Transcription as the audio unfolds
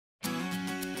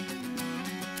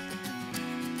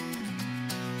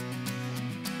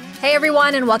Hey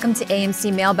everyone, and welcome to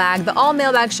AMC Mailbag, the all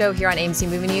mailbag show here on AMC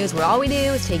Movie News, where all we do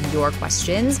is take your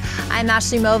questions. I'm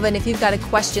Ashley Mova, and if you've got a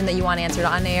question that you want answered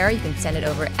on air, you can send it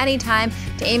over anytime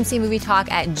to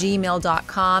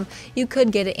amcmovietalk@gmail.com. You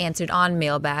could get it answered on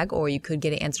Mailbag, or you could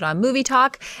get it answered on Movie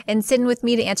Talk. And sitting with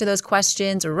me to answer those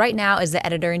questions right now is the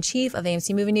editor-in-chief of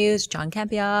AMC Movie News, John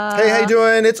Campea. Hey, how you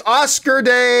doing? It's Oscar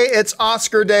Day. It's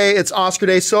Oscar Day. It's Oscar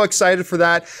Day. So excited for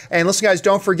that. And listen, guys,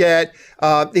 don't forget,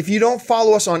 if you don't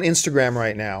follow us on Instagram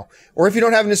right now, or if you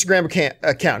don't have an Instagram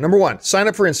account, number one, sign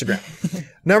up for Instagram.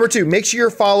 Number two, make sure you're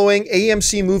following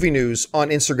AMC Movie News on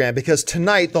Instagram, because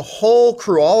tonight, the whole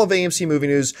crew, all of AMC Movie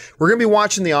News, we're going to be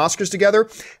watching the Oscars together.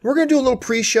 We're going to do a little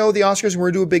pre-show of the Oscars, and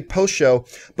we're going to do a big post-show.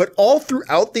 But all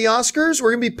throughout the Oscars,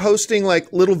 we're going to be posting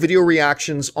like little video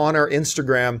reactions on our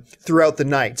Instagram throughout the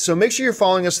night. So make sure you're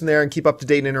following us in there and keep up to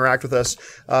date and interact with us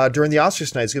during the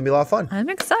Oscars tonight. It's going to be a lot of fun. I'm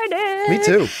excited. Me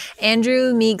too.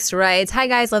 Andrew Meeks writes, "Hi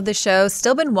guys, love the show.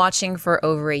 Still been watching for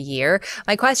over a year.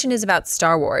 My question is about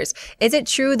Star Wars. Is it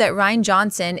true that Rian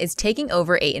Johnson is taking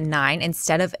over 8 and 9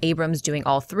 instead of Abrams doing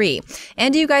all 3?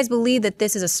 And do you guys believe that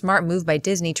this is a smart move by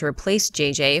Disney to replace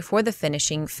JJ for the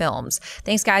finishing films?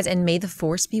 Thanks guys, and may the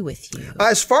force be with you."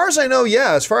 As far as I know,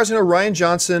 yeah. As far as I know, Rian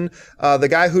Johnson, the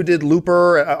guy who did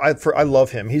Looper, I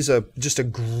love him. He's just a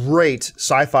great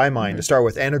sci-fi mind to start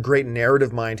with, and a great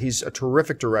narrative mind. He's a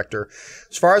terrific director.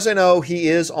 As far as I know, he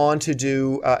is on to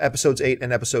do episodes 8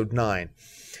 and episode 9.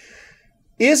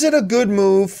 Is it a good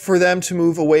move for them to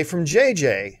move away from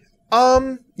JJ?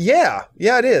 Yeah,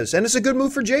 it is. And it's a good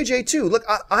move for JJ too. Look,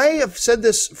 I have said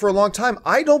this for a long time.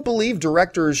 I don't believe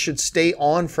directors should stay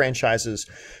on franchises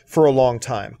for a long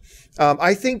time.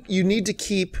 I think you need to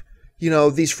keep,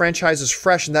 these franchises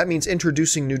fresh, and that means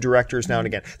introducing new directors now and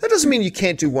again. That doesn't mean you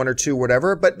can't do one or two,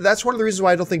 whatever, but that's one of the reasons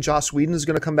why I don't think Joss Whedon is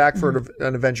going to come back for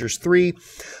an Avengers 3.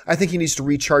 I think he needs to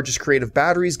recharge his creative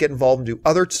batteries, get involved and do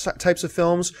other types of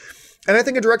films. And I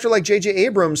think a director like J.J.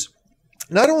 Abrams,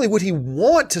 not only would he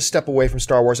want to step away from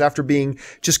Star Wars after being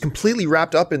just completely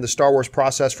wrapped up in the Star Wars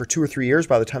process for 2 or 3 years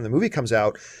by the time the movie comes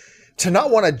out, to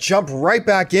not want to jump right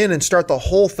back in and start the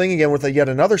whole thing again with yet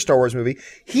another Star Wars movie,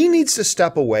 he needs to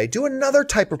step away, do another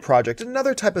type of project,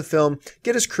 another type of film,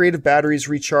 get his creative batteries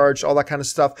recharged, all that kind of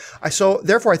stuff.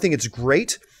 Therefore, I think it's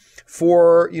great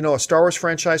for, a Star Wars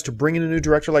franchise to bring in a new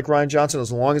director like Rian Johnson,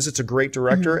 as long as it's a great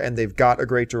director and they've got a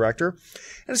great director.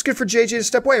 And it's good for JJ to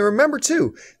step away. And remember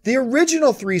too, the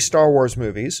original 3 Star Wars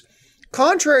movies,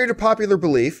 contrary to popular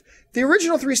belief, the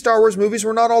original 3 Star Wars movies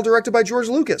were not all directed by George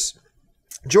Lucas.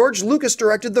 George Lucas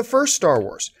directed the first Star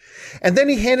Wars. And then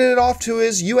he handed it off to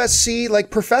his USC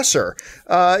professor,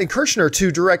 in Kirshner,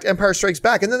 to direct Empire Strikes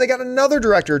Back. And then they got another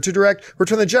director to direct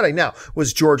Return of the Jedi. Now,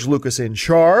 was George Lucas in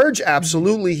charge?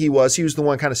 Absolutely he was. He was the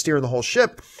one kind of steering the whole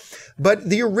ship. But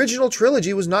the original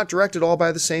trilogy was not directed all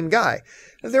by the same guy.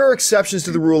 There are exceptions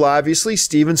to the rule, obviously.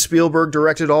 Steven Spielberg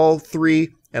directed all 3,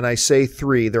 and I say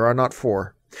 3, there are not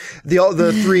 4.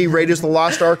 The 3 Raiders of the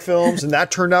Lost Ark films, and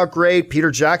that turned out great.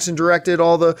 Peter Jackson directed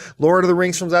all the Lord of the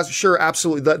Rings films. That's sure,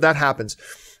 absolutely, that happens.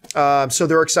 So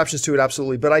there are exceptions to it,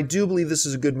 absolutely. But I do believe this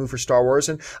is a good move for Star Wars,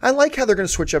 and I like how they're going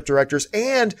to switch up directors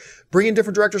and bring in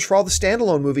different directors for all the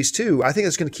standalone movies too. I think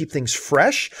that's going to keep things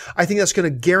fresh. I think that's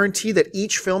going to guarantee that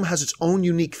each film has its own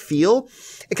unique feel.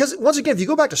 Because once again, if you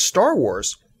go back to Star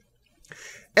Wars,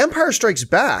 Empire Strikes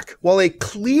Back, while a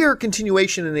clear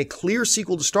continuation and a clear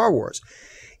sequel to Star Wars,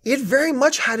 it very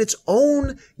much had its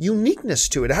own uniqueness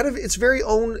to it. It had its very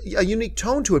own unique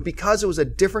tone to it because it was a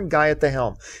different guy at the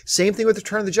helm. Same thing with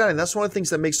Return of the Jedi, and that's one of the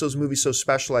things that makes those movies so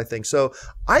special, I think. So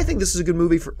I think this is a good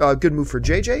move for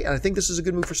JJ, and I think this is a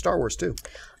good move for Star Wars too.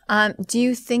 Do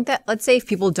you think that, let's say if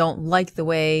people don't like the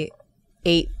way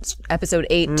episode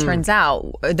 8 turns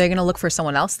out, are they going to look for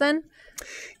someone else then?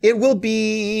 It will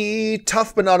be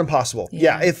tough, but not impossible.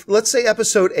 Yeah, if let's say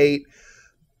episode 8,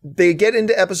 they get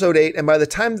into episode 8, and by the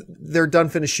time they're done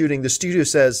finished shooting, the studio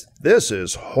says, "This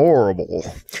is horrible."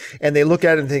 And they look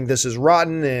at it and think, "This is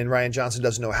rotten," and Rian Johnson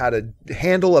doesn't know how to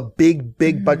handle a big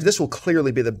budget. This will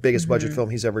clearly be the biggest budget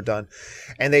film he's ever done.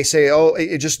 And they say, "Oh,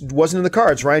 it just wasn't in the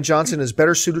cards. Rian Johnson is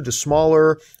better suited to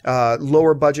smaller,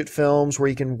 lower budget films where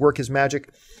he can work his magic."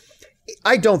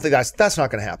 I don't think that's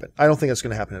not going to happen. I don't think that's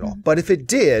going to happen at all. But if it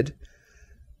did,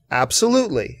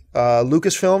 absolutely.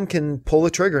 Lucasfilm can pull the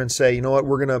trigger and say, you know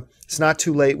what, it's not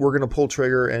too late. We're going to pull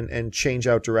trigger and change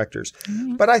out directors.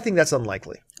 But I think that's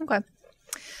unlikely. Okay.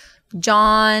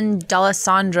 John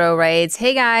Dalesandro writes,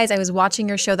 "Hey guys, I was watching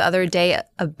your show the other day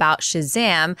about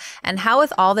Shazam and how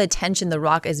with all the attention The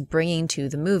Rock is bringing to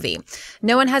the movie.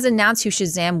 No one has announced who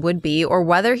Shazam would be or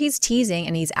whether he's teasing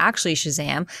and he's actually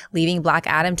Shazam, leaving Black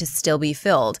Adam to still be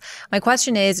filled. My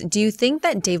question is, do you think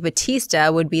that Dave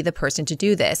Batista would be the person to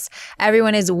do this?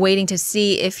 Everyone is waiting to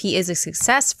see if he is a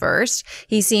success first.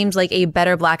 He seems like a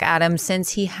better Black Adam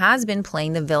since he has been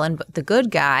playing the villain, the good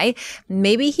guy.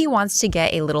 Maybe he wants to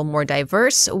get a little more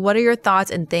diverse. What are your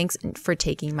thoughts, and thanks for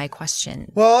taking my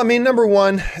question." Well, I mean, number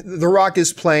one, The Rock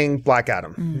is playing Black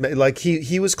Adam. Like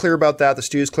he was clear about that. The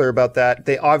studio's clear about that.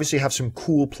 They obviously have some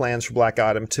cool plans for Black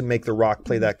Adam to make The Rock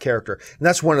play that character. And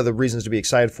that's one of the reasons to be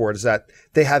excited for it, is that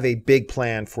they have a big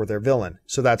plan for their villain.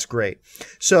 So that's great.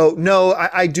 So no,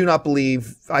 I don't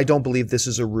believe this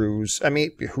is a ruse. I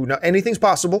mean, who knows? Anything's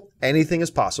possible. Anything is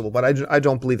possible, but I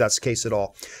don't believe that's the case at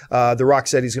all. The Rock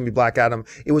said he's going to be Black Adam.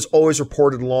 It was always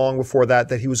reported long before that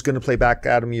he was going to play Black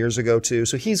Adam years ago too.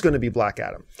 So he's going to be Black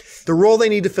Adam. The role they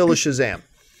need to fill is Shazam.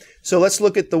 So let's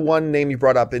look at the one name you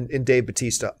brought up in Dave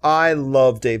Batista. I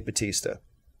love Dave Batista.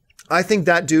 I think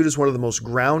that dude is one of the most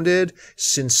grounded,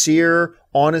 sincere,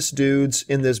 honest dudes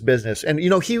in this business. And, you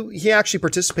know, he actually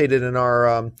participated in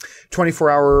our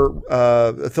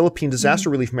 24-hour Philippine disaster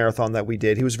relief marathon that we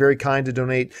did. He was very kind to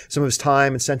donate some of his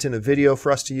time and sent in a video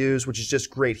for us to use, which is just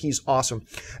great. He's awesome.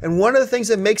 And one of the things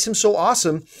that makes him so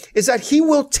awesome is that he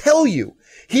will tell you,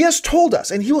 he has told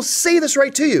us, and he will say this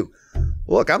right to you,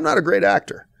 look, I'm not a great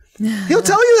actor. He'll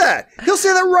tell you that. He'll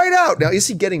say that right out. Now, is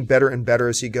he getting better and better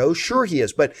as he goes? Sure he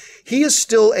is, but he is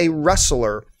still a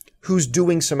wrestler who's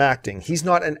doing some acting. He's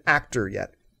not an actor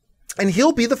yet. And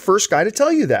he'll be the first guy to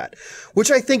tell you that, which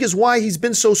I think is why he's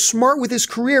been so smart with his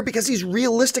career, because he's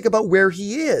realistic about where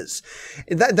he is.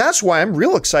 And that's why I'm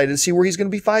real excited to see where he's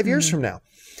going to be 5 years from now.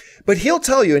 But he'll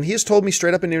tell you, and he has told me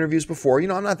straight up in interviews before, you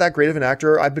know, I'm not that great of an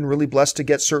actor. I've been really blessed to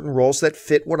get certain roles that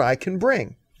fit what I can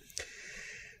bring.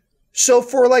 So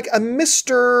for like a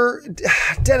Mr.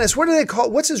 Dennis, what do they call,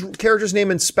 what's his character's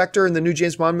name in Spectre in the new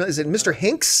James Bond? Is it Mr.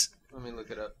 Hinks? Let me look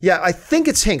it up. Yeah, I think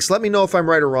it's Hinks. Let me know if I'm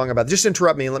right or wrong about that. Just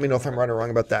interrupt me and let me know if I'm right or wrong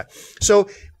about that. So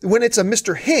when it's a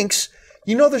Mr. Hinks,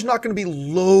 you know there's not going to be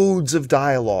loads of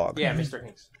dialogue. Yeah, Mr.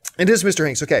 Hinks. It is Mr.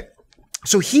 Hinks. Okay.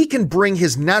 So he can bring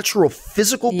his natural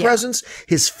physical presence,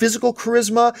 his physical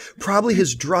charisma, probably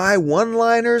his dry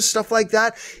one-liners, stuff like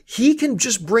that. He can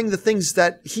just bring the things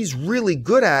that he's really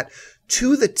good at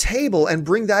to the table and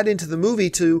bring that into the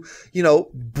movie to, you know,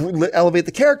 elevate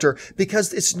the character,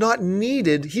 because it's not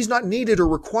needed. He's not needed or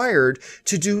required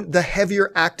to do the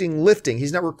heavier acting lifting.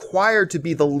 He's not required to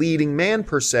be the leading man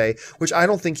per se, which I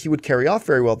don't think he would carry off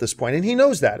very well at this point. And he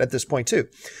knows that at this point too.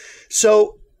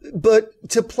 So, but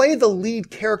to play the lead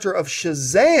character of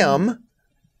Shazam,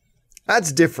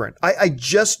 that's different. I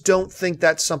just don't think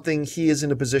that's something he is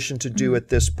in a position to do at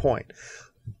this point.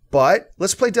 But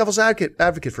let's play devil's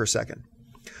advocate for a second.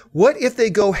 What if they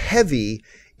go heavy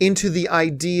into the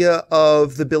idea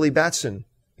of the Billy Batson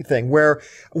thing, where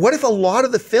what if a lot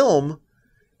of the film,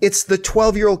 it's the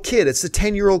 12-year-old kid, it's the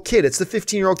 10-year-old kid, it's the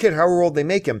 15-year-old kid, however old they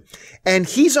make him, and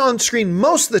he's on screen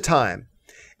most of the time,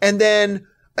 and then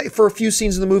for a few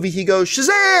scenes in the movie, he goes,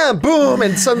 Shazam, boom,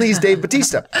 and suddenly he's Dave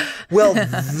Batista. Well,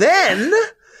 then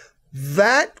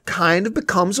that kind of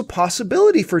becomes a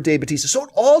possibility for Dave Batista. So it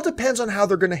all depends on how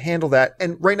they're going to handle that.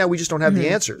 And right now, we just don't have the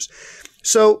answers.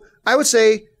 So I would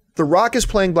say The Rock is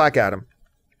playing Black Adam.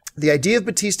 The idea of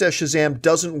Batista as Shazam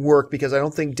doesn't work because I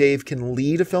don't think Dave can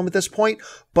lead a film at this point.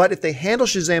 But if they handle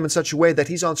Shazam in such a way that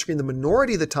he's on screen the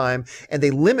minority of the time and they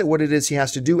limit what it is he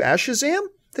has to do as Shazam,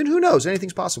 then who knows?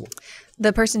 Anything's possible.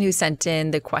 The person who sent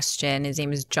in the question, his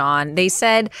name is John. They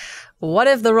said, what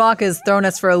if The Rock has thrown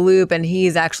us for a loop and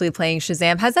he's actually playing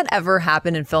Shazam? Has that ever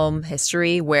happened in film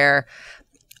history where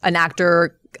an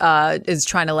actor is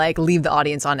trying to like leave the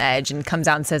audience on edge and comes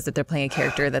out and says that they're playing a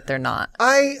character that they're not?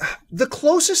 The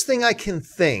closest thing I can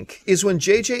think is when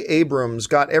J.J. Abrams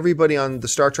got everybody on the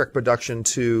Star Trek production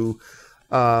to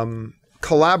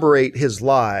collaborate his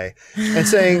lie and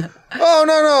saying, oh,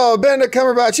 no, Benedict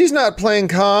Cumberbatch, he's not playing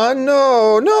Khan.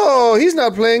 No, he's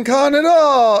not playing Khan at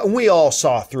all. And we all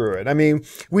saw through it. I mean,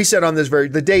 we said on this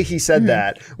the day he said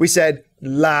that, we said,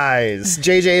 lies.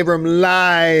 J.J. Abrams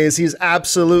lies. He's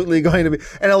absolutely going to be.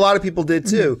 And a lot of people did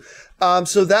too.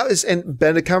 So that was, and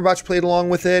Benedict Cumberbatch played along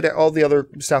with it. All the other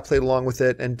staff played along with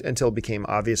it until it became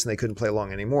obvious and they couldn't play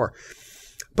along anymore.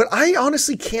 But I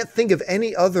honestly can't think of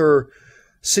any other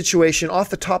situation off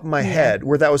the top of my head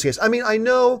where that was the case. I mean, I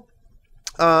know,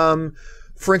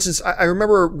 for instance, I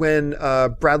remember when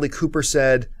Bradley Cooper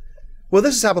said, Well,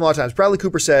 this has happened a lot of times. Bradley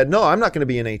Cooper said, no, I'm not going to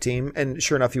be an A-team. And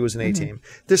sure enough, he was an A-team.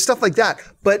 There's stuff like that.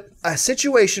 But a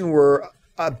situation where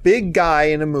a big guy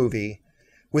in a movie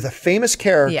with a famous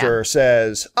character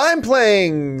says, I'm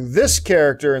playing this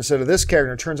character instead of this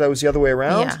character, and it turns out it was the other way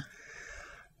around. Yeah.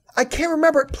 I can't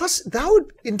remember. Plus, that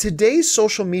would, in today's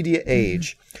social media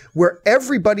age, where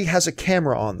everybody has a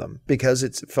camera on them,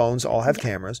 because phones all have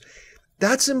cameras,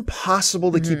 that's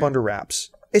impossible to keep under wraps.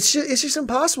 It's just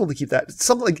impossible to keep that. It's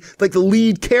something like the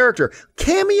lead character.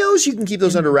 Cameos, you can keep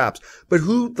those under wraps. But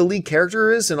who the lead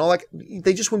character is and all that,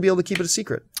 they just wouldn't be able to keep it a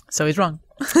secret. So he's wrong.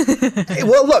 Hey,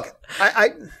 well, look,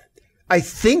 I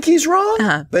think he's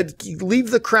wrong, but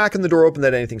leave the crack in the door open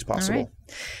that anything's possible. All right.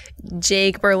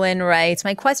 Jake Berlin writes,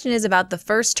 my question is about the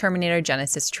first Terminator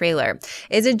Genesis trailer.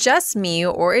 Is it just me,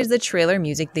 or is the trailer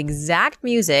music the exact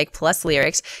music plus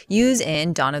lyrics used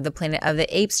in Dawn of the Planet of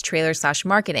the Apes trailer /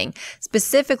 marketing,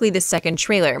 specifically the second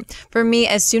trailer? For me,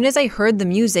 as soon as I heard the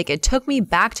music, it took me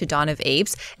back to Dawn of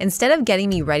Apes instead of getting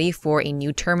me ready for a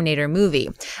new Terminator movie.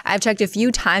 I've checked a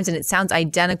few times and it sounds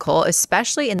identical,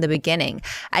 especially in the beginning.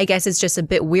 I guess it's just a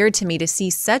bit weird to me to see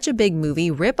such a big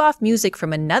movie rip off music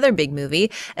from another big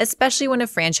movie, especially when a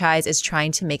franchise is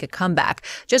trying to make a comeback.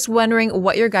 Just wondering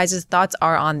what your guys' thoughts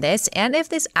are on this and if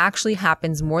this actually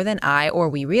happens more than I or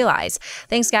we realize.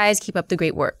 Thanks, guys. Keep up the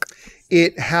great work.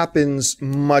 It happens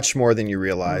much more than you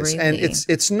realize. Really? And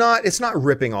it's not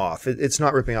ripping off. It's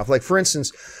not ripping off. Like, for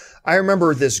instance, I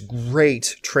remember this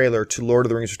great trailer to Lord of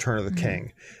the Rings: Return of the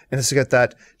King. And it's got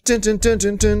that dun dun dun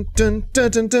dun dun dun dun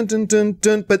dun dun dun dun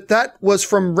dun. But that was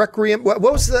from Requiem. What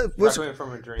was that? Requiem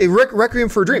for a Dream. Requiem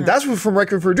for a Dream. That's from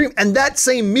Requiem for a Dream. And that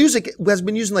same music has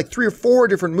been used in like 3 or 4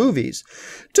 different movies.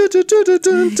 Dun, dun, dun, dun,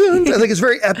 dun, dun. I think it's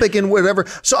very epic and whatever.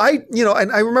 So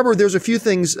and I remember there's a few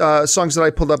things, songs that I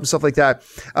pulled up and stuff like that.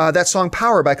 That song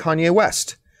Power by Kanye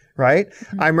West. Right?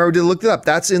 I remember to look it up.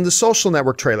 That's in the Social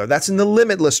Network trailer. That's in the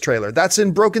Limitless trailer. That's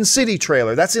in Broken City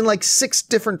trailer. That's in like 6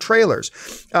 different trailers.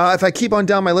 If I keep on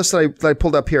down my list that I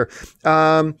pulled up here,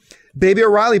 Baby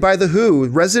O'Reilly by The Who,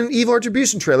 Resident Evil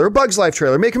Retribution trailer, Bug's Life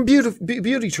trailer, Making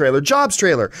Beauty trailer, Jobs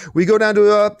trailer. We go down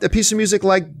to a piece of music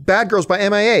like Bad Girls by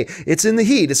MIA. It's in The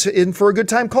Heat. It's in For a Good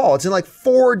Time Call. It's in like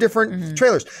 4 different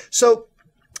trailers. So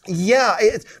yeah,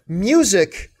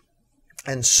 music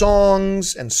and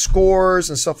songs and scores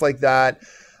and stuff like that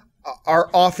are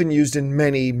often used in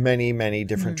many, many, many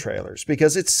different trailers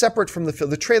because it's separate from the film.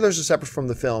 The trailers are separate from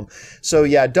the film. So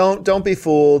yeah, don't be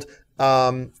fooled.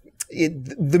 The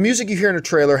music you hear in a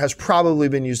trailer has probably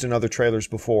been used in other trailers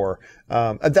before.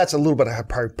 That's a little bit of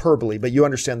hyperbole, but you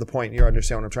understand the point. You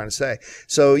understand what I'm trying to say.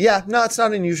 So yeah, no, it's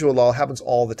not unusual at all. It happens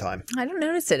all the time. I don't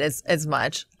notice it as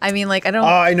much. I mean, like I don't. Oh,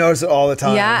 I notice it all the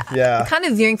time. Yeah. Kind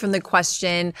of veering from the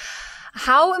question.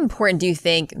 How important do you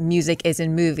think music is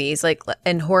in movies? Like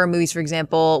in horror movies, for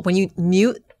example, when you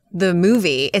mute the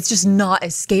movie, it's just not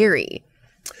as scary.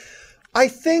 I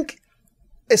think,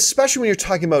 especially when you're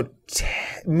talking about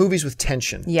movies with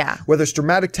tension, whether it's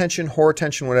dramatic tension, horror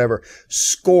tension, whatever,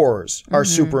 scores are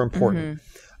super important.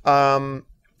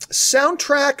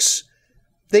 Soundtracks,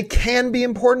 they can be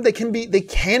important. They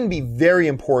can be very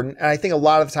important. And I think a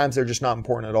lot of the times they're just not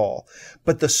important at all.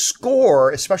 But the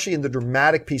score, especially in the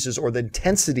dramatic pieces or the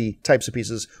intensity types of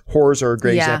pieces, horrors are a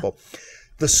great example.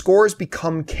 The scores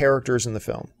become characters in the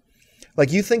film.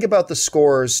 Like you think about the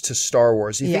scores to Star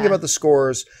Wars. You think about the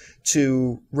scores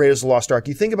to Raiders of the Lost Ark.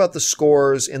 You think about the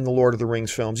scores in the Lord of the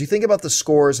Rings films. You think about the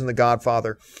scores in The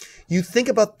Godfather. You think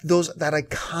about that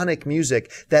iconic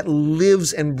music that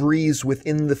lives and breathes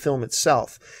within the film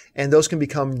itself. And those can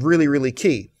become really, really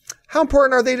key. How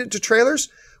important are they to trailers?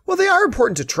 Well, they are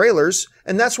important to trailers.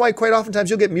 And that's why quite oftentimes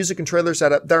you'll get music in trailers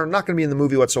that are not going to be in the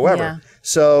movie whatsoever.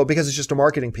 So, because it's just a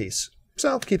marketing piece.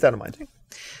 So keep that in mind.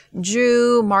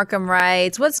 Drew Markham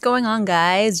writes, what's going on,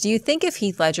 guys? Do you think if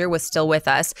Heath Ledger was still with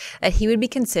us, that he would be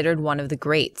considered one of the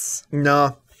greats?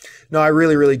 No, I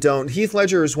really, really don't. Heath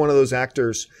Ledger is one of those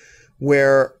actors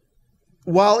where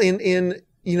while in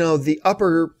the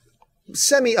upper,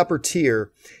 semi-upper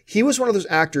tier, he was one of those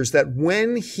actors that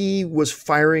when he was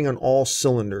firing on all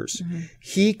cylinders,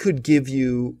 he could give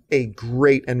you a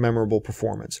great and memorable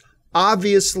performance.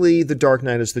 Obviously, The Dark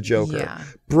Knight is the Joker.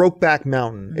 Brokeback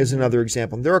Mountain is another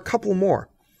example. And there are a couple more.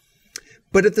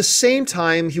 But at the same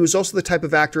time, he was also the type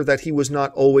of actor that he was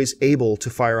not always able to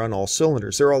fire on all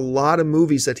cylinders. There are a lot of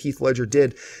movies that Heath Ledger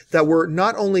did that were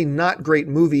not only not great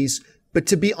movies, but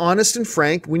to be honest and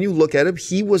frank, when you look at him,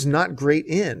 he was not great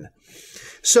in.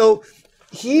 So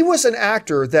he was an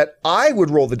actor that I would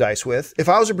roll the dice with. If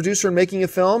I was a producer and making a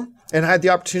film and I had the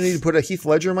opportunity to put a Heath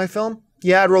Ledger in my film,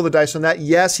 Yeah, I'd roll the dice on that.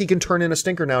 Yes, he can turn in a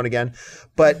stinker now and again,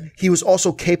 but he was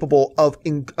also capable of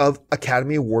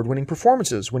Academy Award-winning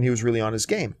performances when he was really on his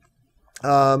game.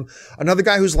 Another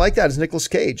guy who's like that is Nicolas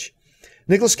Cage.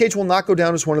 Nicolas Cage will not go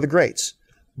down as one of the greats,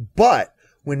 but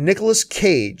when Nicolas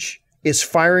Cage is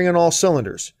firing on all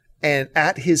cylinders and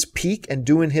at his peak and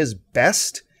doing his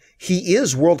best, he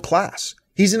is world class.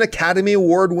 He's an Academy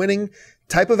Award-winning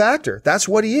type of actor. That's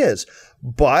what he is.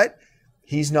 But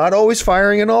he's not always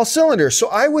firing in all cylinders. So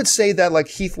I would say that like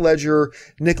Heath Ledger,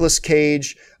 Nicolas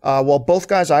Cage, well, both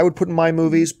guys I would put in my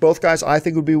movies, both guys I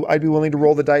think I'd be willing to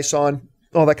roll the dice on,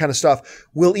 all that kind of stuff.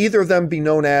 Will either of them be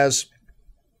known as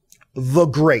the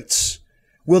greats?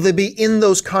 Will they be in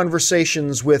those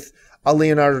conversations with a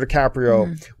Leonardo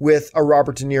DiCaprio, with a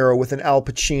Robert De Niro, with an Al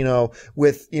Pacino,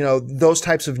 with, you know, those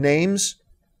types of names?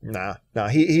 Nah,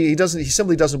 he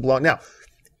simply doesn't belong. Now,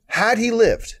 had he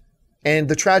lived and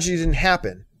the tragedy didn't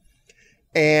happen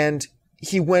and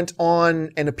he went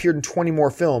on and appeared in 20 more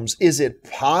films, is it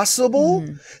possible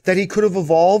that he could have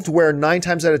evolved where 9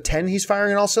 times out of 10 he's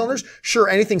firing on all cylinders? Sure,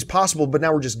 anything's possible, but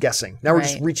now we're just guessing. Now we're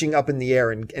just reaching up in the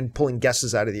air and pulling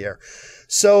guesses out of the air.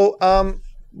 So,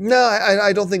 no,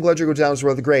 I don't think Ledger goes down as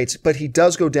one of the greats, but he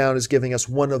does go down as giving us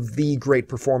one of the great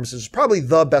performances, probably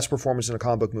the best performance in a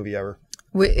comic book movie ever.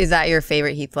 Is that your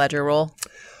favorite Heath Ledger role?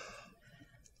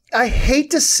 I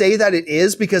hate to say that it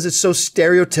is because it's so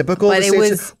stereotypical.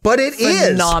 But it is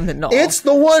phenomenal. It's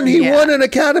the one he won an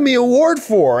Academy Award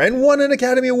for, and won an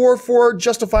Academy Award for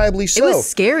justifiably so. It was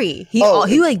scary. He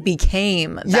like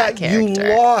became that character.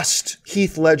 You lost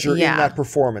Heath Ledger in that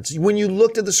performance. When you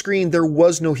looked at the screen, there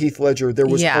was no Heath Ledger. There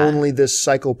was only this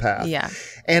psychopath. Yeah.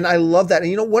 And I love that.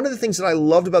 And you know, one of the things that I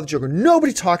loved about the Joker,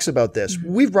 nobody talks about this.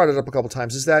 We've brought it up a couple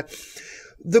times, is that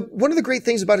one of the great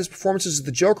things about his performances as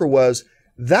the Joker was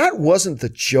that wasn't the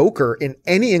Joker in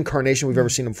any incarnation we've ever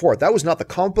seen him for. That was not the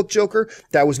comic book Joker.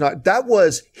 That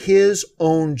was his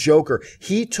own Joker.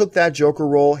 He took that Joker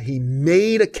role. He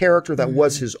made a character that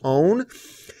was his own.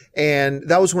 And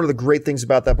that was one of the great things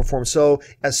about that performance. So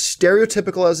as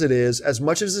stereotypical as it is, as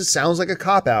much as it sounds like a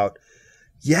cop-out,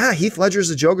 yeah, Heath Ledger's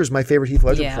the Joker is my favorite Heath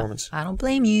Ledger performance. I don't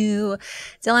blame you.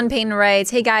 Dylan Payton writes,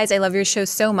 hey guys, I love your show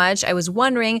so much. I was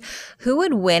wondering who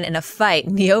would win in a fight,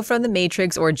 Neo from The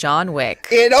Matrix or John Wick?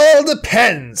 It all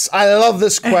depends. I love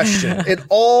this question. It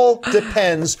all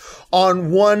depends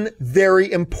on one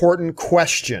very important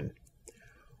question.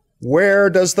 Where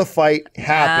does the fight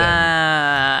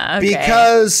happen? Okay.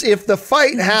 Because if the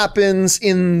fight happens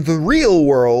in the real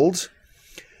world,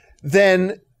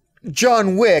 then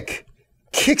John Wick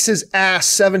kicks his ass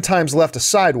 7 times left to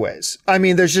sideways. I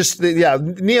mean, there's just,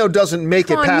 Neo doesn't make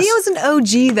it past... Neo's an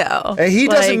OG, though. He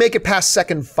doesn't make it past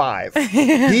second 5.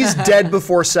 He's dead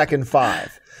before second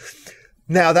 5.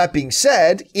 Now, that being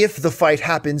said, if the fight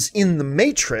happens in the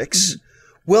Matrix,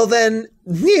 well, then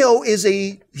Neo he's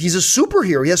a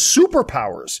superhero. He has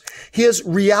superpowers. He has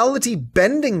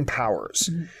reality-bending powers.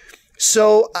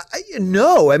 So,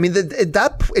 no, I mean, it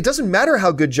doesn't matter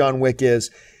how good John Wick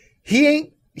is.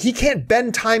 He can't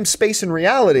bend time, space, and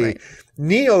reality. Right.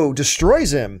 Neo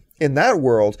destroys him in that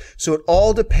world. So it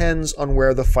all depends on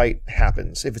where the fight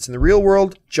happens. If it's in the real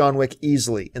world, John Wick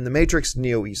easily. In the Matrix,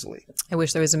 Neo easily. I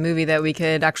wish there was a movie that we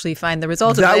could actually find the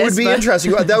result of this. That would be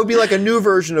interesting. That would be like a new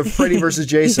version of Freddy versus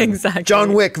Jason. Exactly.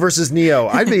 John Wick versus Neo.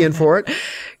 I'd be in for it.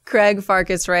 Craig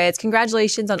Farkas writes,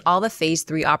 congratulations on all the Phase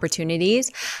 3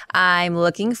 opportunities. I'm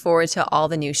looking forward to all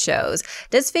the new shows.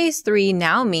 Does Phase 3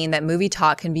 now mean that Movie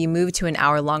Talk can be moved to an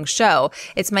hour-long show?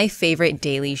 It's my favorite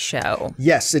daily show.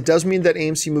 Yes, it does mean that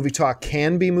AMC Movie Talk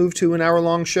can be moved to an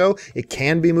hour-long show. It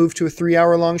can be moved to a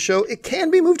 3-hour-long show. It can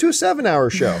be moved to a 7-hour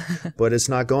show, but it's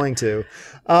not going to.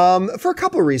 For a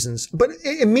couple of reasons. But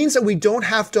it means that we don't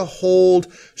have to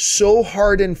hold so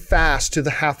hard and fast to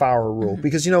the half-hour rule.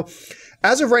 Because, you know,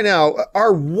 as of right now,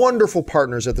 our wonderful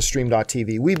partners at the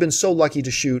Stream.tv, we've been so lucky to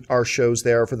shoot our shows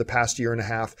there for the past year and a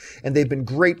half, and they've been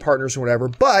great partners and whatever,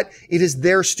 but it is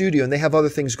their studio and they have other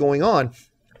things going on.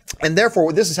 And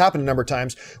therefore, this has happened a number of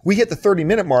times. We hit the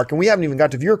 30-minute mark and we haven't even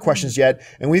got to viewer questions yet,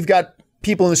 and we've got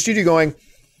people in the studio going,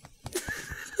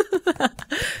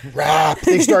 rap.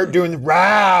 They start doing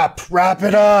wrap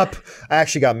it up. I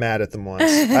actually got mad at them once.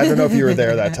 I don't know if you were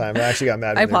there that time. I actually got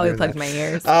mad at them. I probably plugged my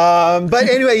ears. But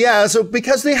anyway, yeah. So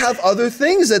because they have other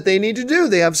things that they need to do,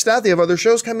 they have staff, they have other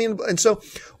shows coming in. And so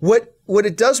what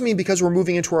it does mean, because we're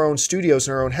moving into our own studios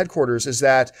and our own headquarters, is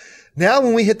that now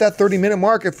when we hit that 30-minute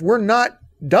mark, if we're not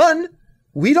done,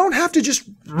 we don't have to just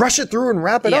rush it through and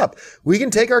wrap it up. We can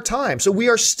take our time. So we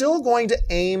are still going to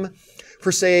aim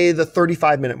for, say, the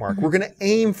 35-minute mark. We're going to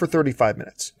aim for 35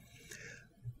 minutes.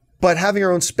 But having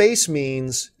our own space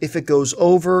means if it goes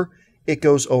over, it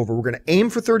goes over. We're going to aim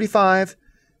for 35.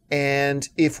 And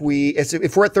if we're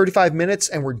at 35 minutes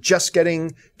and we're just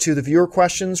getting to the viewer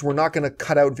questions, we're not going to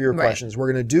cut out viewer questions. We're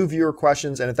going to do viewer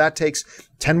questions. And if that takes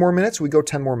 10 more minutes, we go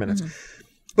 10 more minutes.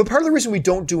 But part of the reason we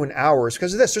don't do an hour is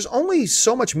because of this. There's only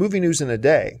so much movie news in a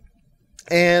day.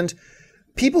 And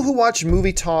people who watch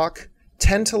movie talk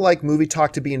tend to like movie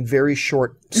talk to be in very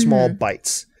short, small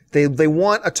bites. They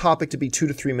want a topic to be 2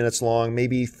 to 3 minutes long,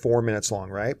 maybe 4 minutes long,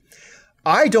 right?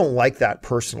 I don't like that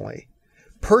personally.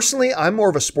 Personally, I'm more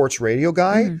of a sports radio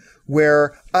guy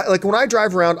where, like when I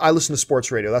drive around, I listen to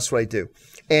sports radio. That's what I do.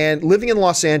 And living in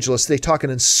Los Angeles, they talk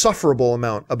an insufferable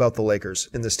amount about the Lakers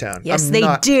in this town. Yes, they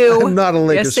do. I'm not a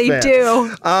Lakers fan. Yes, they do.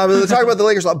 They talk about the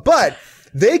Lakers a lot. But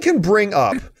they can bring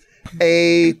up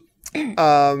a,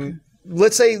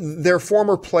 let's say their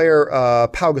former player,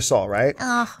 Pau Gasol, right?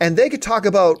 And they could talk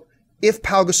about if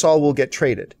Pau Gasol will get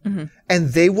traded. And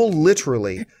they will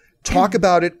literally talk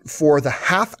about it for the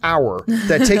half hour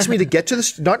that takes me to get to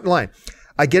the, not line.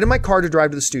 I get in my car to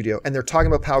drive to the studio and they're talking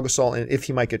about Pau Gasol and if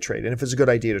he might get traded and if it's a good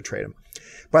idea to trade him.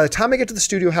 By the time I get to the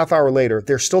studio a half hour later,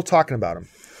 they're still talking about him.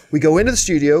 We go into the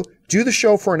studio, do the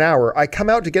show for an hour. I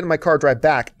come out to get in my car, drive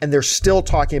back, and they're still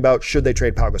talking about should they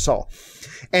trade Pau Gasol.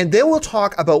 And they will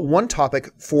talk about one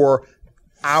topic for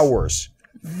hours,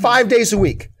 5 days a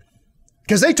week.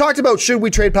 Because they talked about should we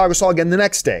trade Pau Gasol again the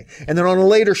next day, and then on a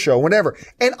later show, whatever.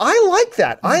 And I like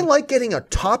that. I like getting a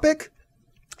topic,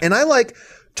 and I like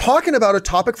talking about a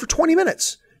topic for 20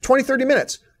 minutes, 20, 30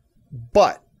 minutes.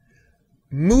 But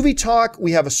movie talk,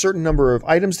 we have a certain number of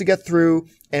items to get through,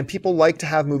 and people like to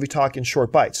have movie talk in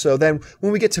short bites. So then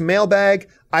when we get to mailbag,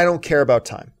 I don't care about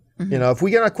time. You know, if we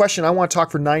get a question, I want to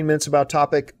talk for 9 minutes about a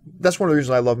topic. That's one of the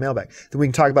reasons I love mailbag, that we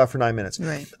can talk about for 9 minutes.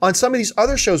 Right. On some of these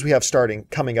other shows we have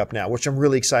coming up now, which I'm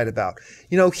really excited about.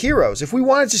 You know, Heroes. If we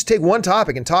want to just take one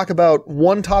topic and talk about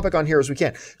one topic on Heroes, we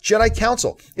can. Jedi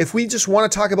Council. If we just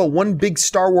want to talk about one big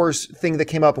Star Wars thing that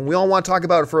came up and we all want to talk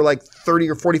about it for like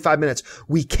 30 or 45 minutes,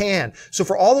 we can. So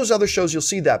for all those other shows, you'll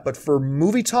see that. But for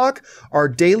Movie Talk, our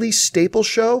daily staple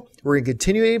show, we're going to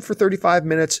continue aiming for 35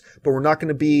 minutes, but we're not going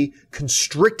to be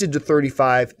constricted to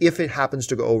 35 if it happens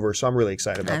to go over. So I'm really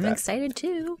excited about that. I'm excited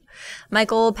too.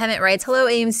 Michael Pemmett writes, hello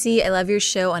AMC, I love your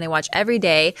show and I watch every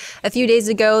day. A few days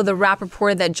ago, The Wrap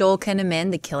reported that Joel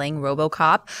Kinnaman, the killing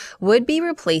RoboCop, would be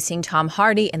replacing Tom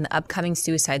Hardy in the upcoming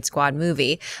Suicide Squad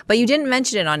movie. But you didn't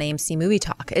mention it on AMC Movie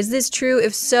Talk. Is this true?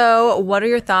 If so, what are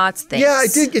your thoughts? Thanks.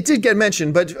 Yeah, it did get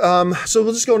mentioned. But so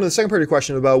we'll just go into the second part of your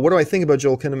question about what do I think about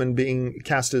Joel Kinnaman being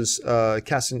cast in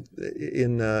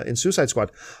Suicide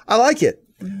Squad. I like it.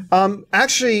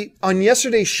 Actually, on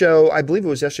yesterday's show, I believe it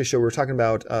was yesterday's show, we were talking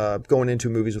about going into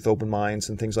movies with open minds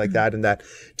and things like that, and that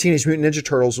Teenage Mutant Ninja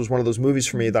Turtles was one of those movies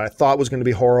for me that I thought was going to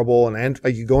be horrible, and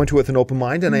you go into it with an open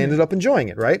mind, and I ended up enjoying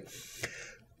it, right?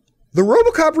 The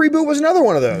RoboCop reboot was another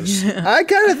one of those. I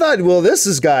kind of thought, well, this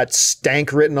has got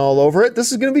stank written all over it.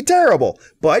 This is going to be terrible.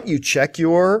 But you check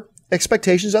your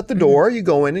expectations at the door. You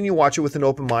go in and you watch it with an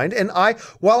open mind. And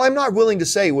while I'm not willing to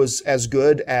say it was as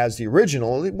good as the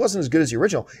original, it wasn't as good as the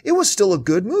original, it was still a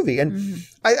good movie. And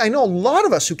I know a lot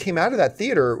of us who came out of that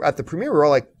theater at the premiere were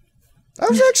all like, that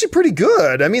was actually pretty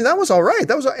good. I mean, that was all right.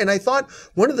 And I thought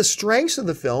one of the strengths of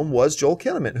the film was Joel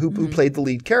Kinnaman, who played the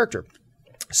lead character.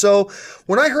 So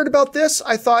when I heard about this,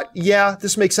 I thought, yeah,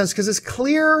 this makes sense because it's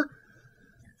clear.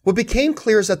 What became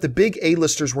clear is that the big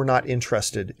A-listers were not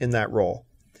interested in that role.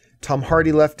 Tom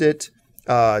Hardy left it.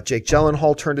 Jake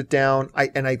Gyllenhaal turned it down.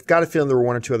 I've got a feeling there were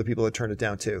one or two other people that turned it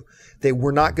down too. They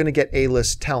were not going to get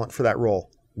A-list talent for that role.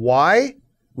 Why?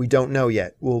 We don't know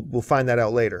yet. We'll find that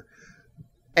out later.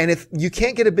 And if you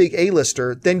can't get a big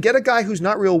A-lister, then get a guy who's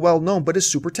not real well known but is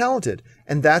super talented.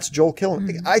 And that's Joel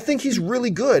Kinnaman. I think he's really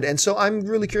good. And so I'm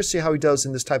really curious to see how he does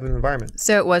in this type of environment.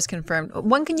 So it was confirmed.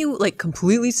 When can you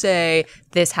completely say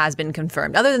this has been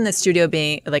confirmed, other than the studio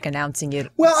being announcing it?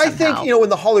 Well, somehow? I think, when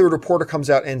the Hollywood Reporter comes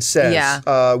out and says,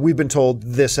 we've been told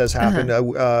this has happened,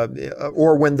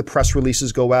 or when the press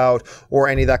releases go out or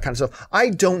any of that kind of stuff. I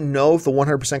don't know if the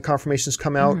 100% confirmations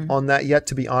come out on that yet,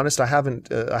 to be honest. I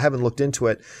haven't looked into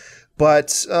it.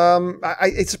 But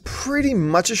it's pretty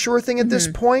much a sure thing at this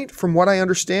point, from what I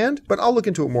understand. But I'll look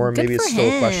into it more, and maybe it's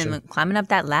still a question. Climbing up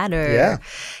that ladder. Yeah.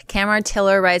 Cameron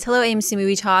Tiller writes, hello, AMC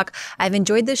Movie Talk. I've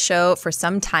enjoyed this show for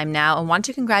some time now and want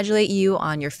to congratulate you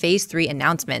on your Phase 3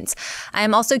 announcements. I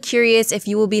am also curious if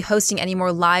you will be hosting any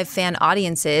more live fan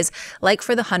audiences, like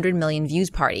for the 100 million views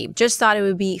party. Just thought it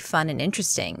would be fun and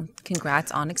interesting.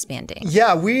 Congrats on expanding.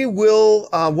 Yeah, we will.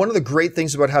 One of the great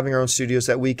things about having our own studio is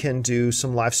that we can do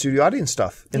some live studio audience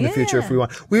stuff in the future if we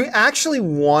want. We actually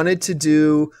wanted to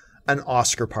do an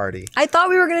Oscar party. I thought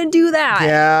we were going to do that.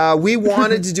 Yeah, we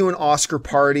wanted to do an Oscar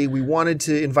party. We wanted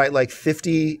to invite like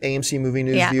 50 AMC Movie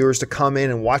News viewers to come in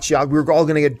and watch the Oscars. We were all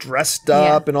going to get dressed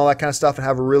up and all that kind of stuff and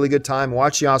have a really good time,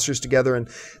 watch the Oscars together, and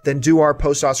then do our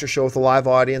post-Oscar show with a live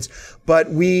audience. But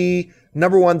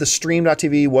number one, the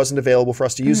stream.tv wasn't available for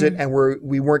us to use it, and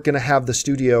we weren't going to have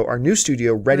our new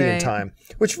studio ready in time,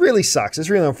 which really sucks. It's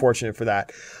really unfortunate for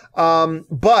that.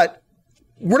 But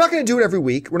we're not going to do it every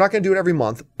week. We're not going to do it every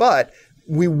month, but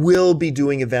we will be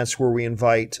doing events where we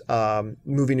invite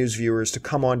movie news viewers to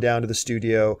come on down to the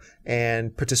studio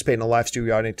and participate in a live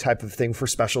studio audience type of thing for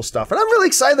special stuff. And I'm really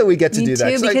excited that we get to do that.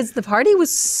 Me too, because the party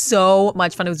was so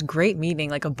much fun. It was great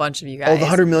meeting like a bunch of you guys. Oh, the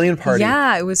 100 million party.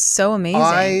 Yeah, it was so amazing.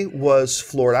 I was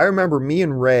floored. I remember me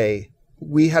and Ray,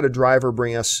 we had a driver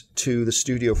bring us to the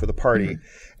studio for the party.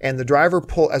 And the driver,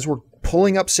 as we're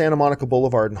pulling up Santa Monica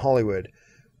Boulevard in Hollywood,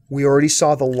 we already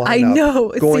saw the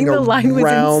lineup going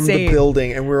around the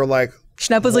building, and we were like,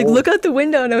 Schnepp was like, look out the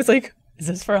window, and I was like, is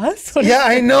this for us? Yeah,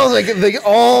 I know.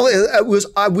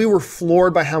 We were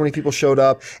floored by how many people showed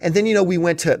up. And then, we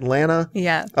went to Atlanta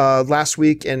last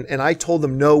week, and I told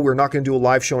them, no, we're not going to do a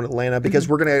live show in Atlanta because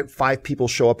we're going to have 5 people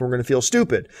show up and we're going to feel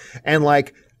stupid. And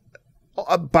like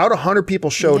about 100 people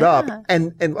showed up,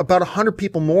 and about 100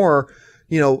 people more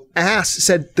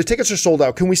said the tickets are sold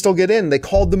out. Can we still get in? They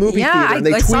called the movie theater and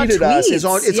they tweeted us. It's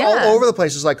all over the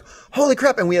place. It's like, holy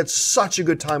crap. And we had such a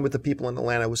good time with the people in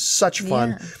Atlanta. It was such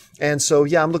fun. Yeah. And so,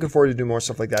 I'm looking forward to do more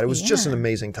stuff like that. It was just an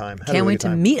amazing time. Can't wait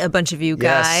to meet a bunch of you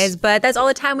guys. Yes. But that's all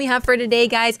the time we have for today,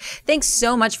 guys. Thanks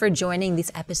so much for joining this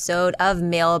episode of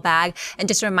Mailbag. And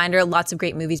just a reminder, lots of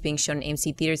great movies being shown in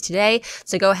AMC theaters today.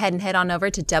 So go ahead and head on over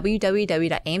to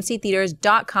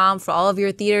www.amctheaters.com for all of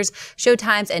your theaters,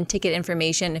 showtimes, and ticket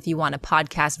information. If you want a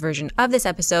podcast version of this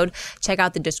episode, check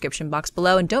out the description box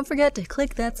below. And don't forget to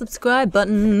click that subscribe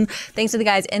button. Thanks to the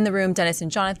guys in the room, Dennis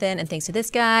and Jonathan. And thanks to this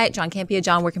guy, John Campea.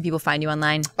 John, where can people find you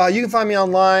online? You can find me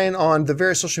online on the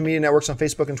various social media networks on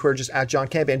Facebook and Twitter, just at John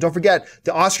Campea. And don't forget,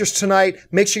 the Oscars tonight.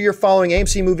 Make sure you're following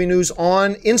AMC Movie News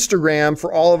on Instagram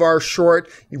for all of our short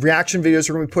reaction videos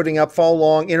we're going to be putting up. Follow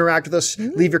along, interact with us,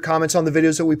 leave your comments on the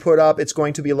videos that we put up. It's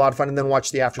going to be a lot of fun. And then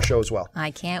watch the after show as well.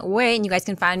 I can't wait. And you guys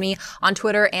can find me on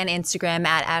Twitter and Instagram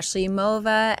at Ashley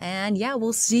Mova. And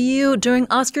we'll see you during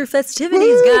Oscar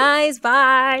festivities, guys.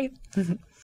 Bye.